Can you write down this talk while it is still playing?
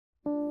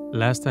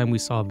Last time we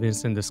saw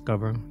Vincent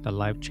discover the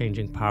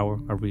life-changing power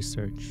of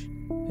research.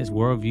 His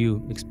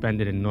worldview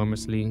expanded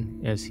enormously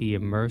as he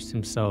immersed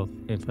himself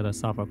in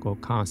philosophical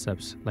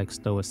concepts like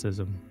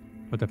Stoicism.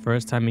 For the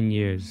first time in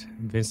years,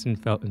 Vincent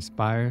felt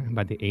inspired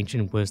by the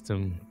ancient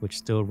wisdom which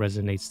still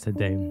resonates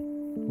today.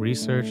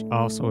 Research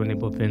also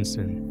enabled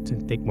Vincent to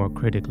think more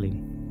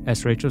critically.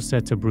 As Rachel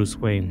said to Bruce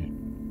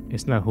Wayne,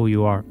 "It's not who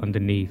you are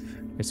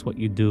underneath, it's what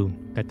you do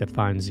that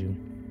defines you."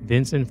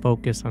 Vincent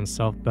focused on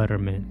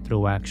self-betterment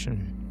through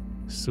action.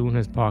 Soon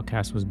his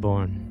podcast was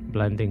born,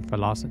 blending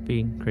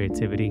philosophy,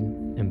 creativity,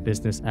 and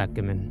business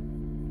acumen.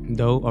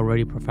 Though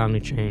already profoundly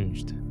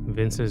changed,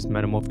 Vincent's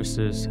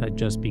metamorphosis had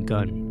just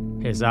begun.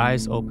 His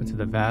eyes open to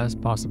the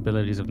vast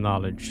possibilities of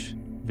knowledge.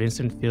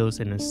 Vincent feels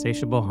an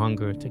insatiable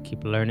hunger to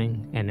keep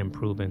learning and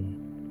improving.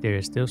 There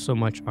is still so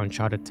much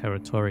uncharted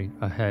territory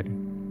ahead.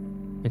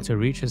 And to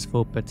reach his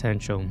full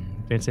potential,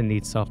 Vincent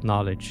needs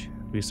self-knowledge.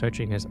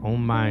 Researching his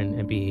own mind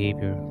and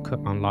behavior could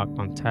unlock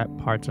untapped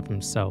parts of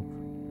himself.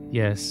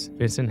 Yes,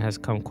 Vincent has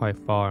come quite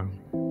far,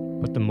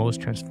 but the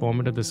most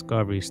transformative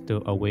discoveries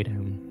still await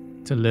him.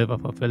 To live a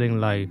fulfilling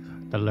life,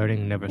 the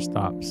learning never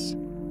stops.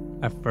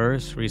 At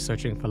first,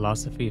 researching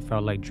philosophy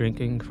felt like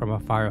drinking from a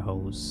fire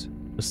hose,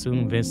 but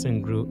soon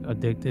Vincent grew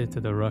addicted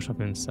to the rush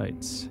of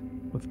insights.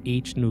 With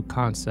each new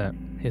concept,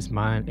 his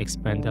mind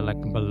expanded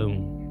like a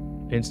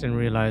balloon. Vincent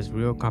realized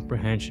real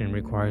comprehension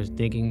requires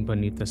digging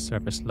beneath the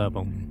surface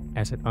level.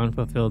 As an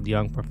unfulfilled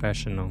young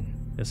professional,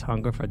 his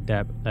hunger for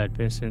depth led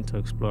Vincent to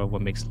explore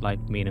what makes life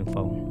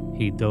meaningful.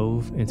 He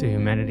dove into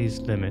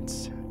humanity's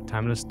limits,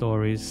 timeless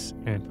stories,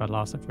 and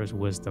philosophers'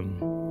 wisdom.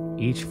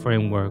 Each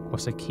framework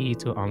was a key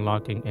to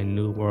unlocking a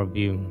new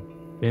worldview.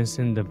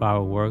 Vincent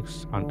devoured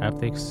works on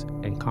ethics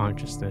and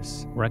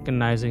consciousness,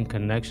 recognizing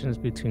connections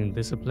between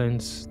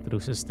disciplines through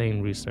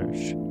sustained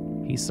research.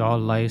 He saw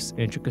life's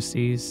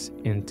intricacies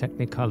in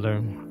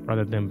technicolor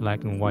rather than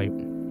black and white.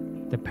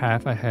 The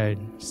path ahead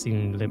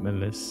seemed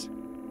limitless.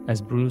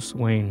 As Bruce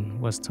Wayne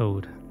was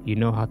told, "You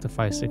know how to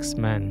fight 6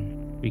 men.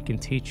 We can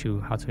teach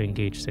you how to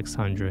engage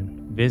 600.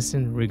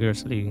 Vincent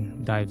rigorously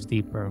dives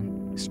deeper,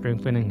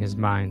 strengthening his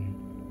mind.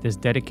 This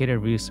dedicated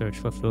research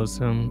fulfills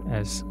him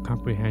as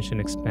comprehension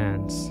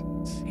expands.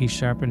 He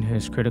sharpened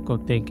his critical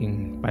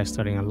thinking by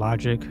studying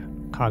logic,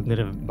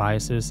 cognitive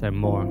biases, and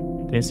more.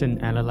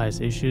 Vincent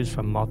analyzed issues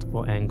from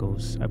multiple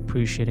angles,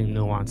 appreciating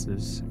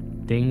nuances.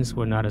 Things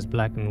were not as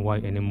black and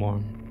white anymore.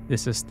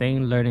 This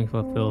sustained learning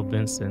fulfilled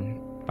Vincent.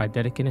 By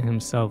dedicating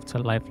himself to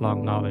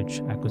lifelong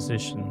knowledge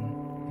acquisition,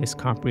 his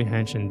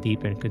comprehension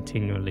deepened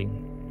continually.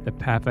 The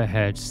path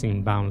ahead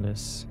seemed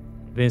boundless.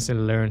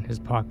 Vincent learned his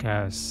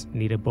podcast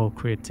needed both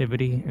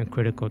creativity and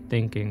critical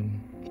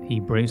thinking. He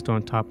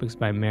brainstormed topics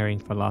by marrying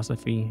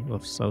philosophy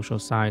with social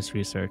science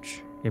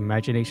research.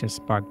 Imagination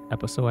sparked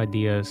episode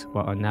ideas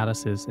while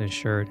analysis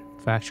ensured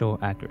factual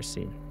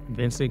accuracy.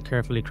 Vincent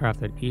carefully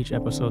crafted each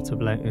episode to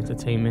blend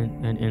entertainment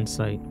and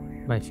insight.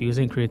 By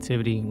fusing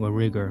creativity with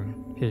rigor,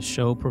 his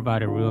show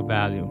provided real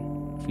value.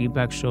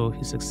 Feedback showed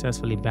he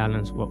successfully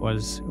balanced what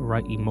was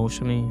right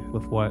emotionally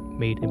with what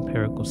made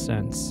empirical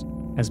sense.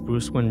 As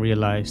Bruce Wayne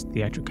realized,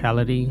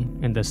 theatricality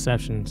and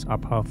deceptions are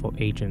powerful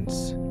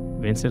agents.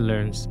 Vincent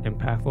learns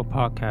impactful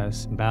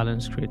podcasts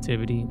balance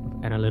creativity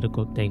with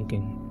analytical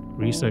thinking.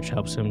 Research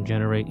helps him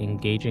generate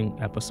engaging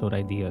episode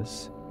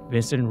ideas.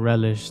 Vincent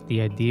relished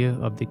the idea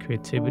of the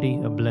creativity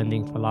of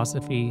blending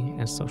philosophy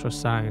and social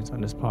science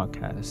on his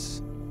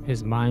podcast.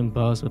 His mind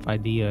buzzed with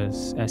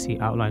ideas as he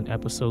outlined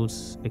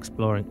episodes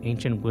exploring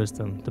ancient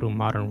wisdom through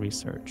modern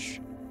research.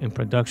 In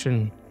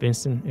production,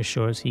 Vincent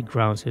assures he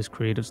grounds his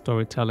creative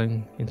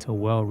storytelling into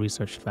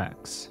well-researched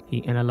facts.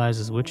 He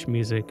analyzes which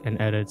music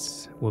and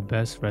edits will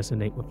best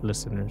resonate with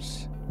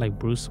listeners, like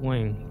Bruce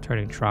Wayne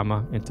turning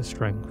trauma into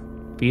strength.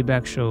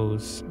 Feedback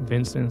shows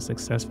Vincent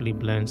successfully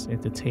blends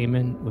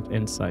entertainment with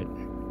insight.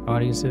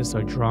 Audiences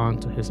are drawn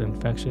to his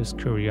infectious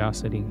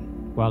curiosity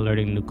while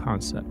learning new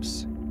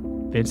concepts.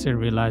 Vincent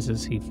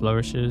realizes he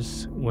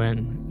flourishes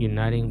when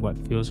uniting what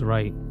feels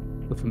right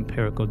with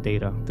empirical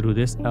data. Through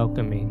this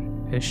alchemy,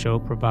 his show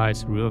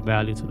provides real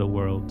value to the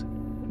world.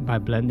 By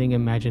blending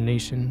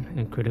imagination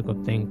and critical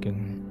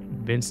thinking,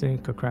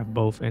 Vincent could craft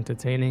both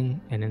entertaining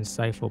and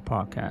insightful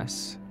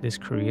podcasts. This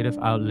creative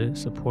outlet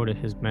supported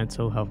his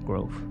mental health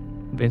growth.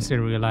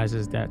 Vincent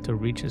realizes that to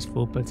reach his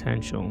full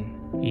potential,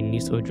 he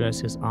needs to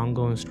address his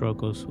ongoing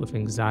struggles with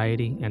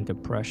anxiety and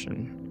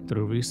depression.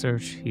 Through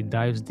research, he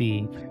dives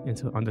deep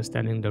into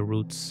understanding the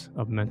roots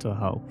of mental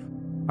health.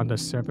 On the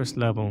surface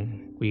level,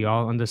 we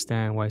all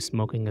understand why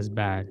smoking is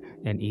bad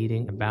and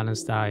eating a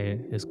balanced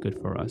diet is good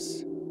for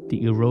us.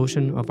 The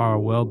erosion of our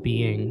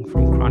well-being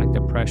from chronic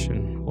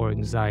depression or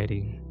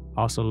anxiety,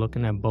 also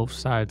looking at both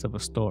sides of a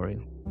story,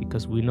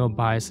 because we know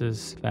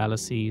biases,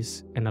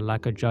 fallacies, and a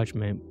lack of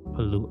judgment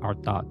pollute our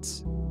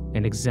thoughts.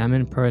 An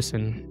examined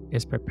person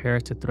is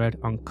prepared to tread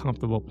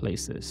uncomfortable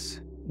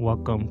places,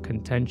 welcome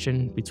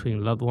contention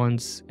between loved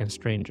ones and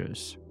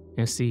strangers,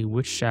 and see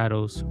which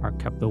shadows are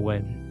kept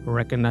away.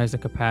 Recognize the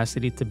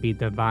capacity to be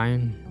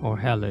divine or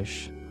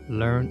hellish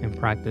learn, and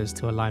practice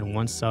to align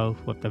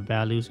oneself with the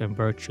values and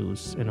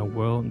virtues in a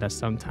world that's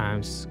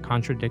sometimes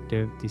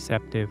contradictory,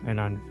 deceptive, and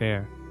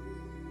unfair.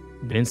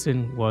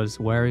 Vincent was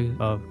wary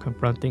of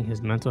confronting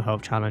his mental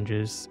health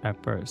challenges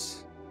at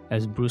first.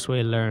 As Bruce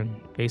Wayne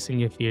learned, facing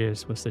your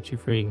fears will set you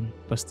free,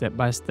 but step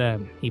by step,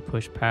 he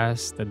pushed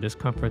past the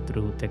discomfort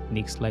through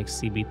techniques like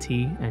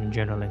CBT and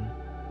journaling.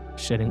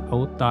 Shedding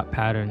old thought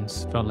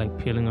patterns felt like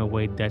peeling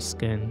away dead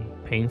skin,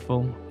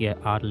 painful yet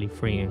oddly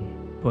freeing.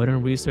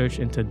 Putting research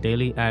into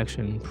daily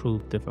action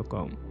proved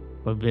difficult,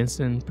 but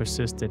Vincent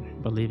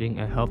persisted, believing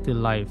a healthy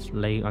life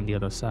lay on the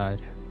other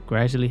side.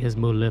 Gradually, his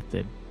mood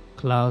lifted,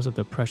 clouds of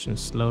depression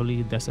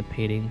slowly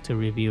dissipating to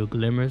reveal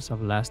glimmers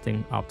of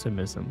lasting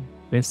optimism.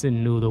 Vincent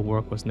knew the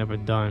work was never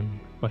done,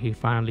 but he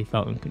finally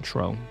felt in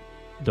control.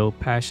 Though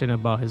passionate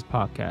about his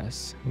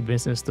podcast,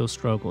 Vincent still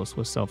struggles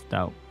with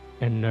self-doubt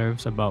and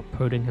nerves about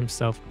putting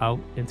himself out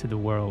into the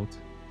world.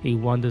 He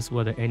wonders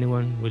whether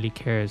anyone really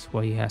cares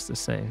what he has to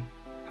say.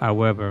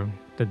 However,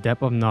 the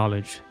depth of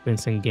knowledge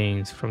Vincent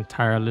gains from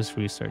tireless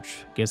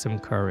research gives him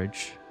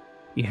courage.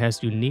 He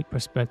has unique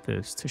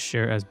perspectives to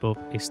share as both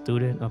a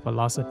student of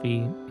philosophy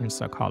and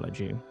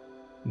psychology.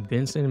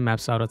 Vincent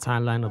maps out a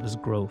timeline of his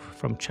growth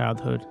from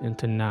childhood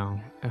into now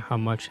and how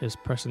much his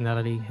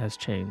personality has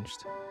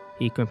changed.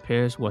 He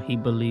compares what he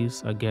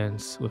believes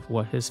against with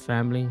what his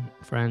family,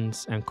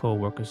 friends, and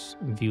co-workers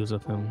views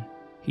of him.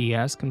 He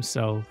asks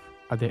himself,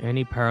 are there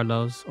any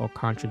parallels or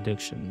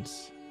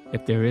contradictions?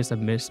 If there is a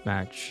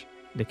mismatch,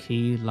 the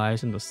key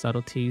lies in the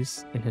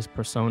subtleties in his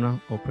persona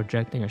or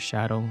projecting a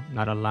shadow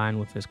not aligned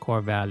with his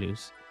core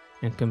values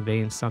and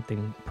conveying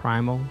something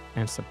primal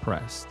and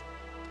suppressed.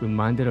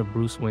 Reminded of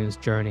Bruce Wayne's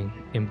journey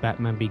in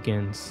Batman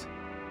Begins,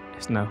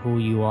 it's not who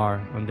you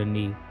are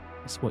underneath,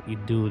 it's what you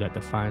do that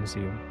defines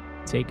you.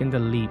 Taking the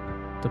leap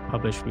to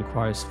publish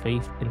requires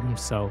faith in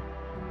himself.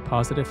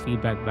 Positive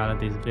feedback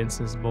validates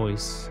Vincent's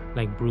voice,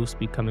 like Bruce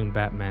becoming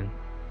Batman.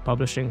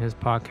 Publishing his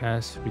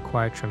podcast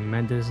required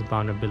tremendous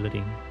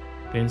vulnerability.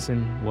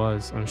 Vincent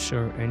was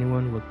unsure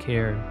anyone would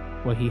care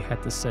what he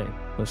had to say,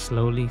 but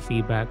slowly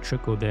feedback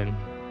trickled in,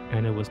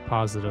 and it was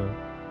positive,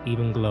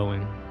 even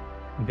glowing.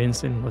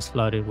 Vincent was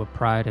flooded with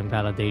pride and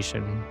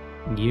validation.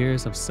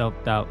 Years of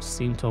self-doubt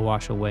seemed to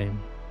wash away.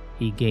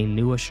 He gained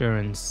new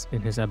assurance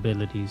in his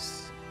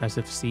abilities, as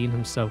if seeing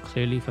himself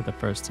clearly for the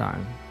first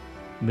time.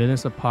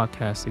 Millions of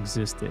podcasts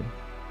existed,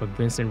 but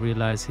Vincent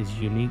realized his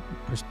unique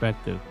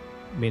perspective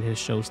made his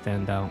show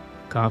stand out.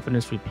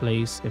 Confidence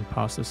replaced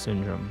imposter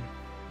syndrome.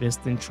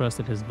 Vincent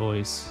trusted his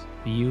voice,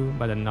 fueled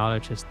by the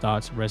knowledge his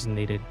thoughts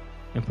resonated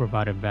and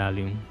provided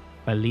value.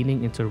 By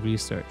leaning into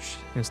research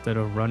instead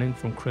of running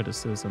from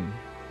criticism,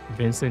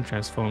 Vincent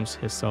transforms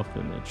his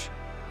self-image.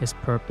 His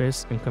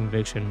purpose and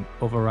conviction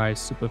override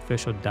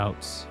superficial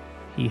doubts.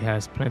 He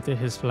has planted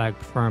his flag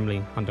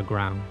firmly on the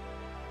ground.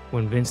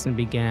 When Vincent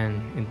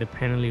began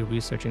independently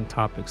researching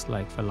topics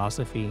like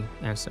philosophy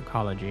and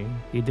psychology,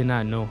 he did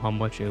not know how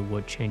much it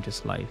would change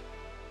his life.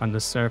 On the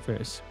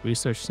surface,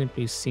 research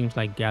simply seems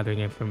like gathering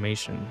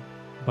information,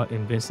 but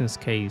in Vincent's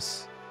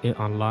case, it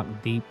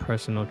unlocked deep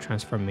personal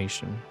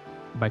transformation.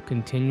 By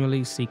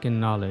continually seeking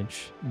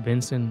knowledge,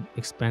 Vincent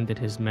expanded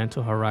his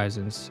mental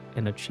horizons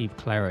and achieved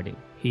clarity.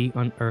 He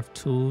unearthed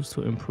tools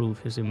to improve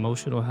his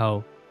emotional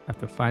health.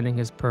 After finding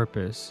his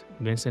purpose,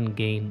 Vincent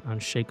gained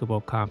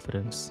unshakable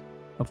confidence.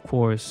 Of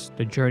course,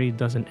 the journey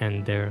doesn't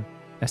end there.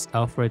 As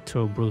Alfred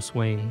told Bruce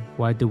Wayne,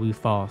 "Why do we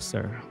fall,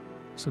 sir?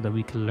 So that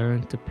we can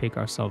learn to pick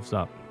ourselves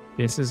up."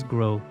 Vincent's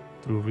growth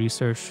through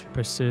research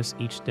persists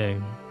each day.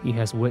 He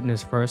has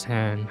witnessed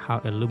firsthand how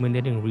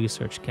illuminating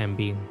research can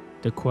be.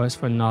 The quest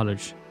for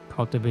knowledge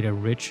cultivated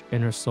rich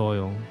inner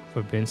soil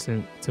for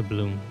Vincent to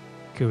bloom.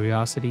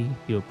 Curiosity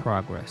fueled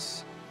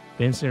progress.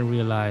 Vincent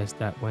realized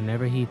that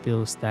whenever he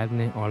feels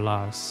stagnant or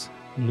lost,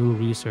 new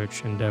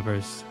research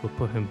endeavors will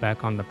put him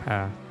back on the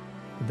path.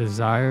 The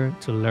desire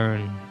to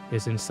learn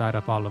is inside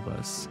of all of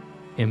us.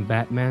 In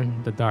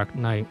Batman: The Dark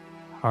Knight,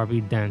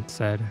 Harvey Dent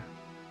said,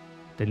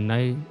 "The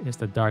night is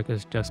the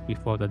darkest just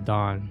before the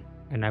dawn,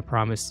 and I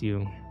promise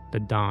you, the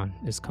dawn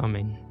is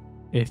coming."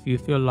 If you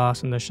feel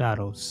lost in the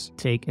shadows,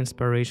 take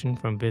inspiration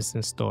from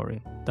Vincent's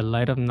story. The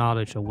light of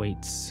knowledge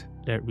awaits.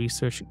 Let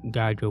research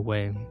guide your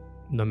way.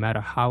 No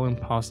matter how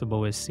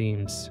impossible it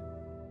seems,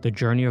 the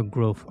journey of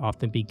growth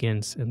often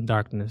begins in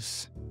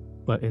darkness,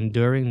 but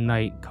enduring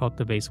night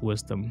cultivates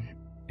wisdom,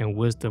 and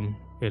wisdom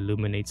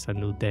illuminates a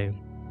new day.